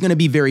is going to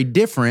be very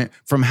different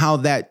from how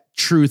that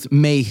truth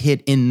may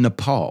hit in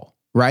Nepal,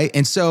 right?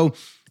 And so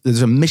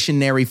there's a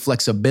missionary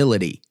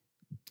flexibility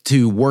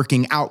to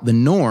working out the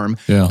norm,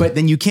 but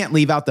then you can't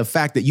leave out the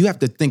fact that you have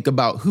to think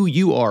about who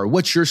you are,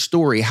 what's your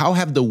story, how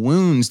have the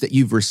wounds that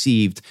you've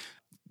received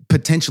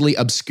potentially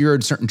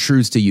obscured certain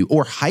truths to you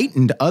or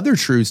heightened other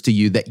truths to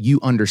you that you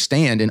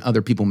understand and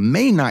other people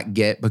may not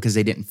get because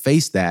they didn't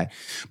face that.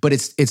 But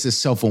it's a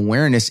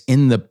self-awareness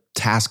in the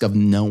task of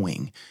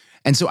knowing.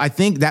 And so I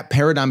think that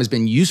paradigm has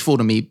been useful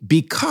to me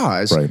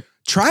because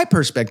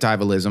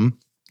tri-perspectivalism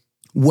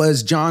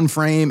was John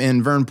Frame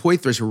and Vern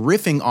Poythress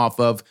riffing off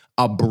of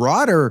a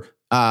broader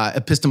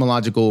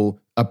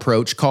epistemological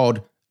approach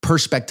called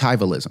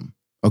perspectivalism,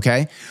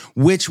 okay?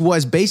 Which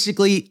was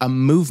basically a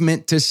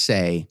movement to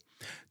say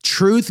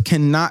Truth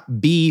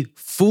cannot be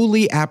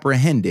fully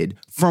apprehended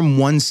from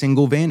one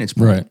single vantage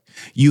point. Right.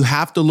 You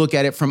have to look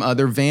at it from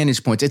other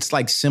vantage points. It's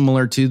like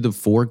similar to the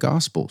 4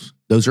 Gospels.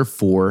 Those are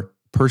 4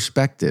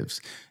 perspectives.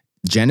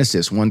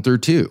 Genesis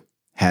 1-2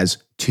 has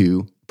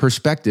 2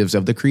 perspectives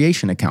of the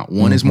creation account.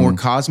 One is more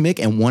cosmic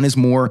and one is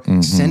more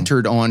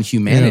centered on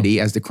humanity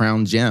as the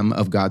crown gem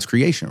of God's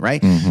creation,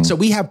 right? So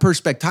we have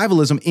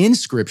perspectivalism in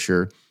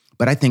Scripture,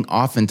 but I think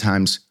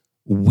oftentimes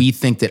we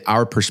think that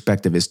our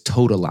perspective is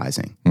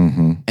totalizing.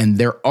 And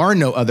there are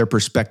no other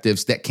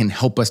perspectives that can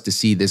help us to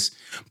see this.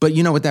 But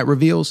you know what that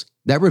reveals?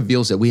 That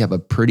reveals that we have a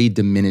pretty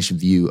diminished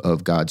view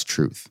of God's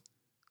truth.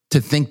 To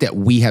think that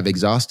we have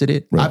exhausted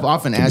it. Right. I've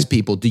often asked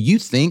people, do you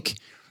think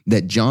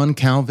that John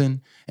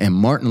Calvin and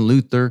Martin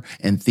Luther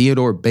and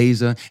Theodore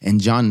Beza and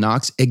John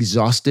Knox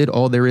exhausted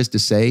all there is to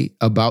say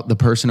about the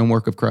person and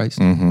work of Christ?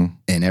 And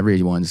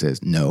everyone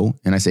says no.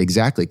 And I say,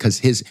 exactly, because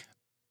his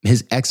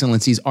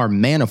excellencies are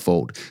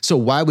manifold. So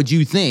why would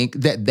you think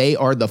that they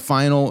are the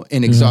final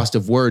and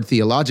exhaustive word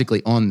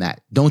theologically on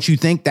that? Don't you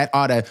think that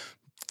ought to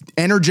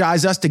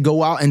energize us to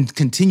go out and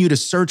continue to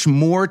search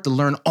more to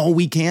learn all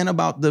we can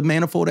about the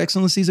manifold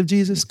excellencies of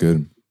Jesus? That's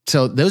good.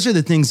 So those are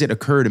the things that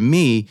occur to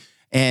me.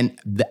 And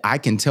I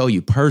can tell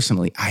you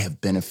personally, I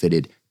have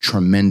benefited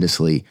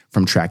tremendously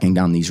from tracking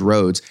down these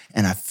roads.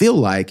 And I feel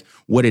like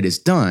what it has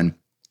done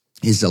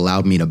is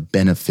allowed me to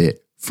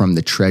benefit from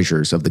the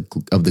treasures of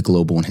the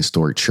global and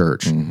historic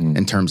church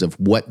in terms of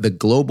what the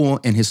global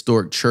and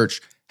historic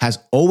church has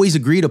always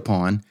agreed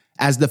upon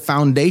as the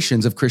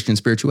foundations of Christian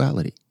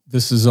spirituality.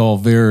 This is all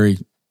very,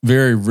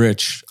 very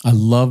rich. I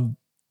love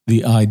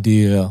the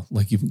idea,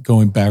 like even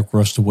going back,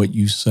 Russ, to what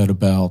you said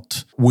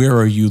about where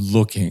are you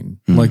looking?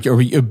 Like,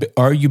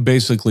 are you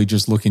basically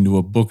just looking to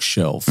a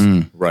bookshelf,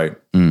 right,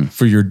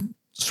 for your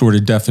sort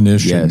of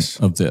definition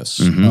of this?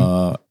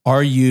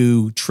 Are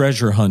you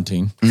treasure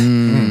hunting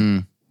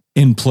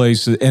in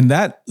places? And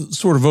that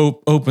sort of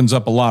opens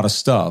up a lot of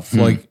stuff.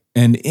 Like,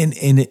 and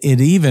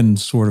it even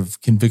sort of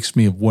convicts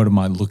me of what am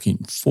I looking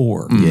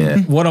for?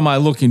 What am I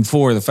looking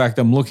for? The fact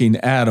that I'm looking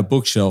at a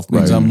bookshelf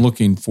means I'm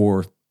looking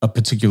for a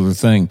particular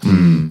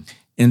thing.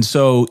 And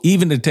so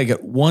even to take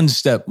it one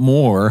step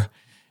more,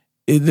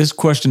 this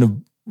question of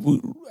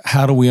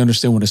how do we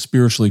understand what a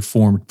spiritually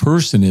formed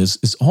person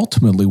is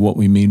ultimately what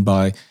we mean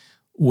by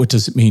what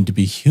does it mean to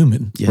be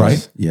human,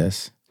 right?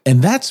 Yes.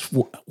 And that's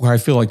where I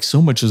feel like so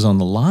much is on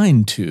the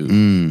line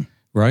too,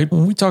 right?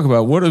 When we talk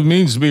about what it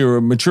means to be a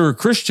mature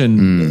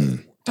Christian,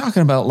 we're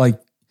talking about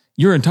like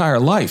your entire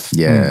life,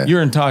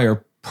 your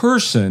entire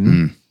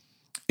person.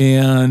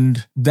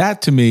 And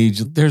that to me,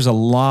 there's a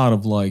lot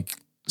of like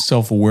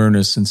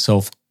self-awareness and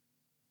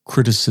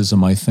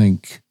self-criticism, I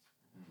think,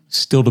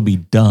 still to be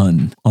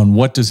done on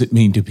what does it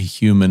mean to be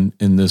human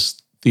in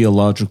this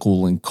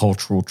theological and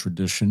cultural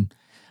tradition.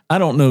 I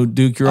don't know,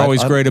 Duke, you're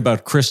always great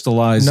about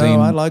crystallizing.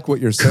 No, I like what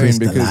you're saying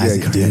because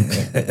Duke.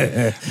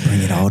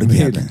 Bring it all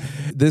together.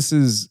 This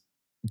is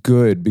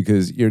good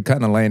because you're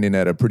kind of landing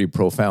at a pretty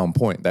profound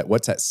point that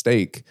what's at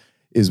stake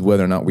is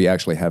whether or not we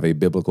actually have a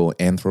biblical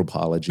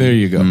anthropology. There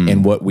you go.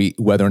 And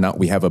whether or not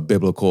we have a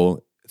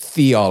biblical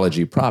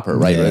theology proper,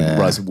 right? Yeah.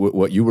 Russ,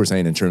 what you were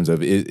saying in terms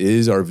of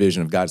is our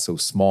vision of God so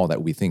small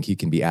that we think he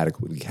can be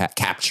adequately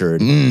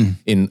captured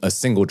in a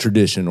single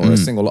tradition or a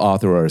single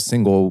author or a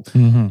single,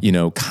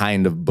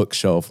 kind of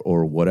bookshelf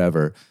or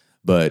whatever.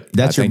 But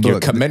that's I think your you're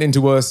book. commenting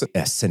to us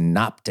a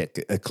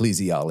synoptic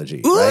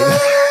ecclesiology,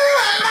 right?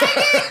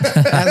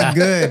 That's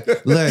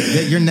good. Look,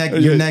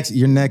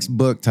 your next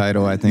book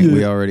title. I think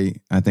we already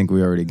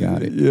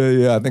got it.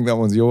 Yeah. I think that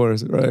one's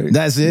yours, right?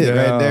 That's it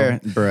right there,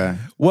 bruh.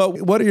 Well,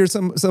 what are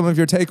some of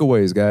your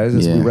takeaways, guys,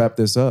 as we wrap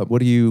this up?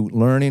 What are you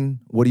learning?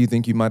 What do you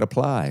think you might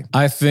apply?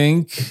 I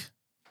think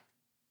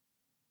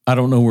I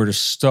don't know where to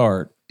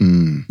start.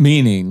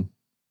 Meaning,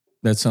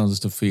 that sounds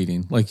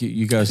defeating. Like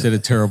you guys did a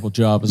terrible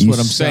job, is what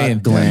I'm saying.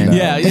 Glenn.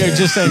 Yeah,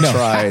 just saying no.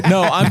 Tried.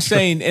 No, I'm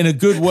saying in a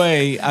good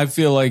way. I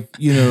feel like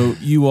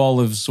you all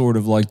have sort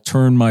of like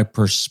turned my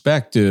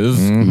perspective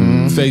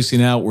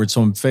facing outward.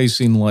 So I'm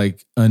facing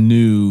like a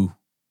new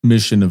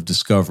mission of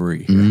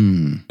discovery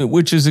here,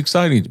 which is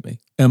exciting to me.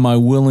 Am I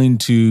willing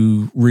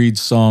to read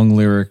song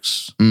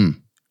lyrics?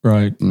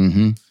 Right.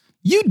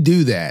 You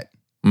do that.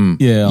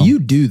 Yeah. You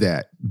do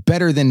that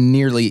better than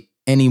nearly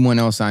anyone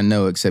else I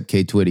know except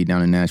Kay Twitty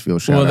down in Nashville.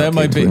 Well, that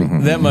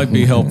might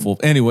be helpful.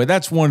 Anyway,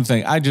 that's one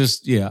thing. I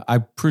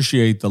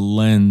appreciate the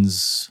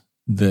lens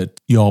that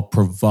y'all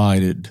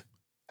provided.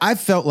 I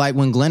felt like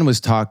when Glenn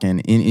was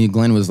talking, and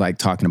Glenn was like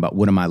talking about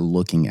what am I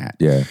looking at?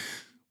 Yeah.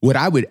 What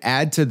I would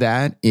add to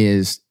that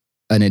is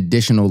an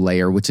additional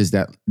layer, which is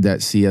that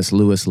C.S.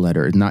 Lewis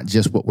letter, not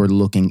just what we're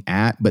looking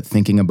at, but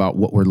thinking about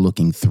what we're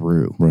looking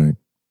through. Right.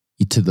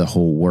 To the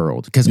whole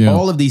world. Because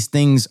all of these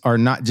things are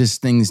not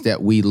just things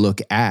that we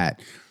look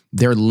at,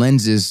 they're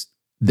lenses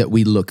that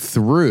we look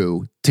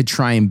through to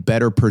try and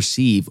better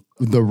perceive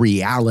the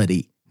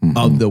reality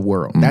of the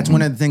world. That's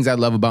one of the things I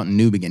love about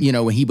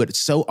Newbegin. When he would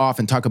so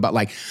often talk about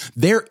like,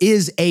 there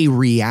is a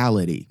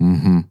reality.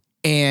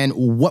 And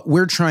what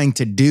we're trying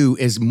to do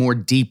is more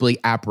deeply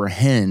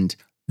apprehend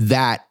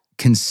that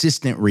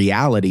consistent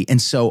reality.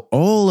 And so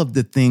all of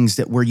the things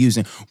that we're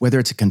using, whether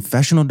it's a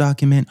confessional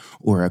document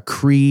or a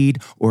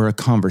creed or a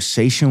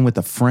conversation with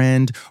a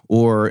friend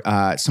or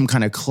some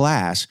kind of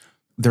class,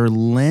 they're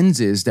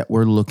lenses that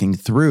we're looking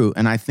through.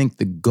 And I think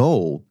the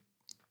goal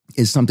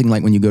is something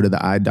like when you go to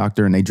the eye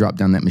doctor and they drop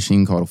down that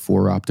machine called a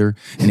phoropter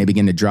and they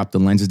begin to drop the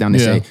lenses down. They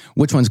say,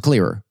 which one's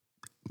clearer?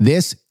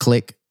 This,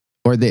 click,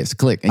 or this,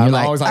 click. And you're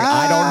always like,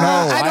 I don't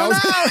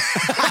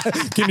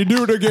know. Can you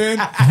do it again?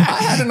 I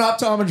had an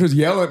optometrist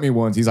yell at me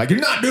once. He's like, you're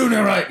not doing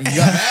it right.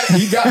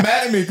 He got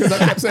mad at me because I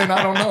kept saying,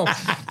 I don't know.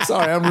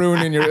 Sorry, I'm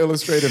ruining your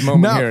illustrative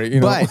moment here. You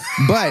know?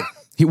 But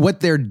what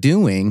they're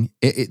doing,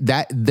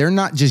 that they're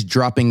not just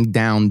dropping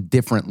down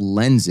different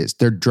lenses.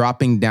 They're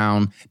dropping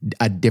down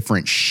a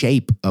different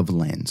shape of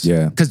lens.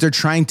 Yeah. Because they're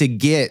trying to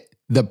get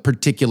the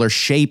particular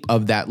shape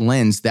of that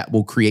lens that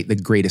will create the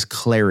greatest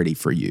clarity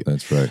for you.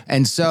 That's right.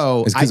 And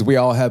so it's because we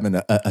all have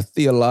a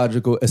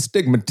theological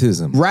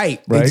astigmatism.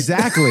 Right?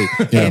 Exactly.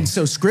 And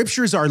so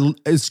scriptures are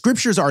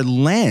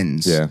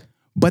lens. Yeah.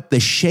 But the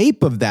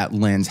shape of that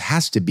lens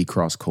has to be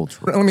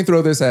cross-cultural. Let me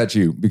throw this at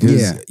you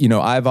because,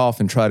 I've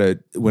often tried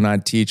to, when I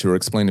teach or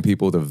explain to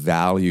people the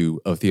value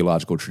of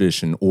theological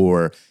tradition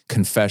or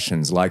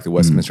confessions like the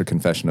Westminster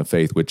Confession of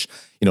Faith, which,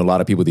 a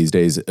lot of people these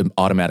days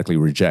automatically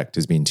reject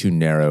as being too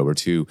narrow or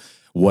too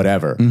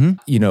whatever.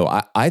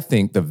 I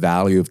think the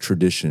value of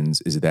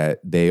traditions is that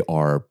they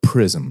are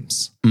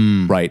prisms,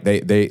 right?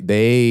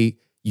 They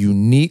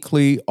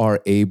uniquely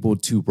are able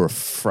to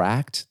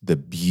refract the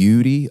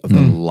beauty of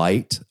the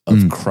light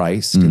of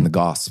Christ in the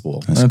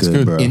gospel. That's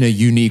good, bro. In a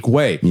unique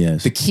way.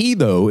 Yes. The key,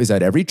 though, is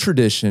that every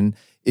tradition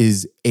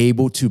is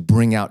able to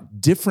bring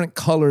out different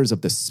colors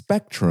of the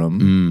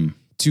spectrum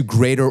to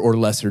greater or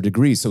lesser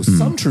degrees. So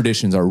some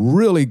traditions are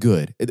really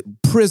good,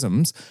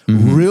 prisms,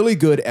 really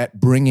good at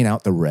bringing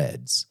out the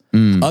reds.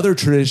 Other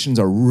traditions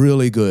are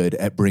really good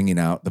at bringing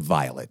out the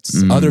violets.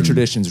 Other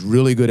traditions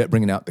really good at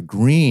bringing out the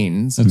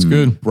greens. That's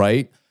good.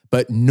 Right?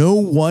 But no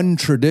one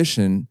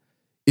tradition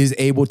is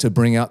able to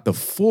bring out the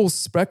full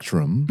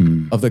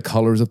spectrum of the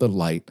colors of the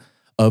light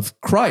of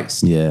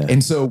Christ. Yeah.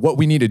 And so what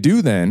we need to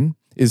do then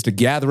is to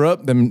gather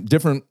up them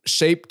different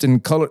shaped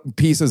and colored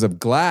pieces of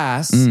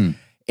glass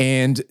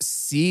and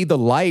see the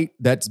light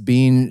that's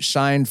being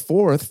shined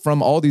forth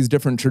from all these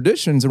different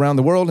traditions around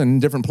the world and in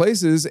different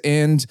places.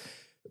 And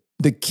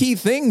the key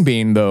thing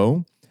being,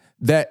 though,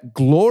 that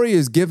glory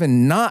is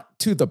given not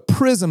to the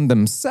prism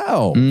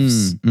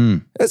themselves.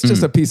 It's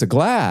just a piece of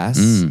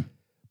glass,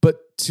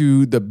 but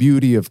to the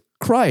beauty of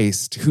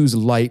Christ, whose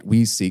light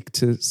we seek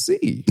to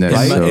see. That's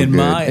right?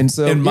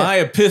 so good. My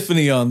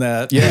epiphany on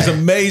that is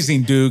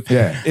amazing, Duke.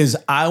 Yeah. Is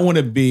I want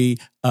to be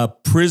a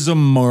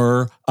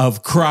prismer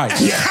of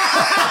Christ.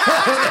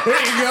 There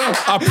you go.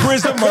 A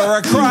prismer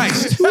of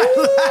Christ.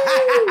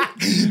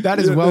 That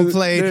is well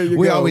played.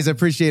 We always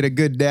appreciate a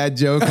good dad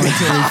joke on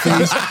Terry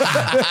Feast.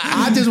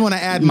 I just want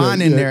to add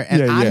mine in there,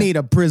 and I need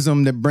a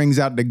prism that brings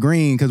out the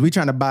green because we're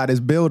trying to buy this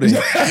building.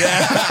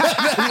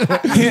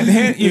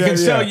 Hint, you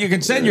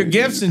can send your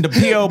gifts into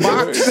P.O.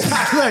 Box.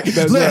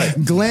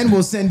 Look, Glenn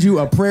will send you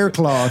a prayer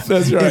cloth.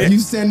 That's right. If you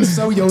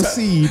sow your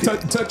seed.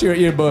 Touch your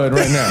earbud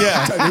right now.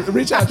 Yeah.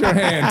 Reach out your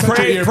hand.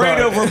 Prayed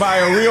over by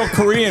a real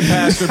Korean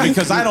pastor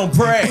because I don't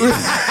pray.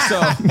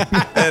 So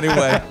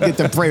anyway, Get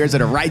the prayers of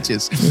the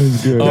righteous.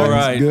 Good. All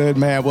right. Good,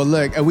 man. Well,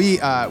 look,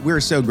 we're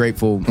so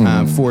grateful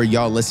for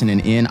y'all listening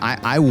in.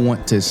 I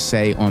want to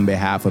say on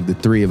behalf of the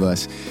three of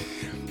us,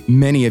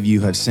 many of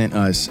you have sent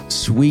us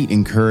sweet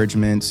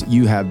encouragements.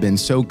 You have been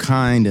so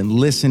kind and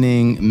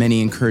listening,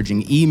 many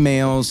encouraging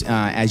emails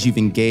as you've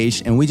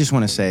engaged. And we just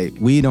want to say,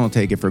 we don't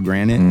take it for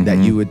granted that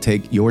you would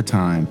take your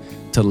time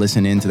to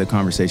listen into the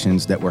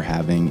conversations that we're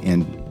having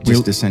and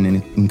just to send an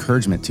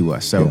encouragement to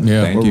us. So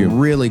Thank you. we're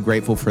really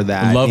grateful for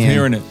that. I love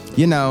hearing it.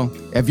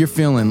 If you're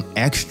feeling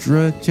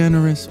extra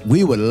generous,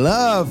 we would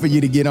love for you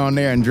to get on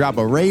there and drop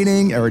a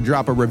rating or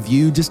drop a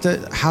review just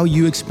to how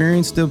you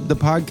experienced the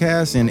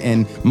podcast.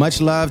 And much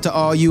love to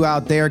all you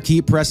out there.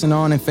 Keep pressing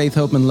on in faith,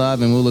 hope, and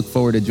love. And we'll look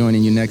forward to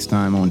joining you next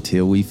time on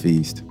Till We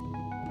Feast.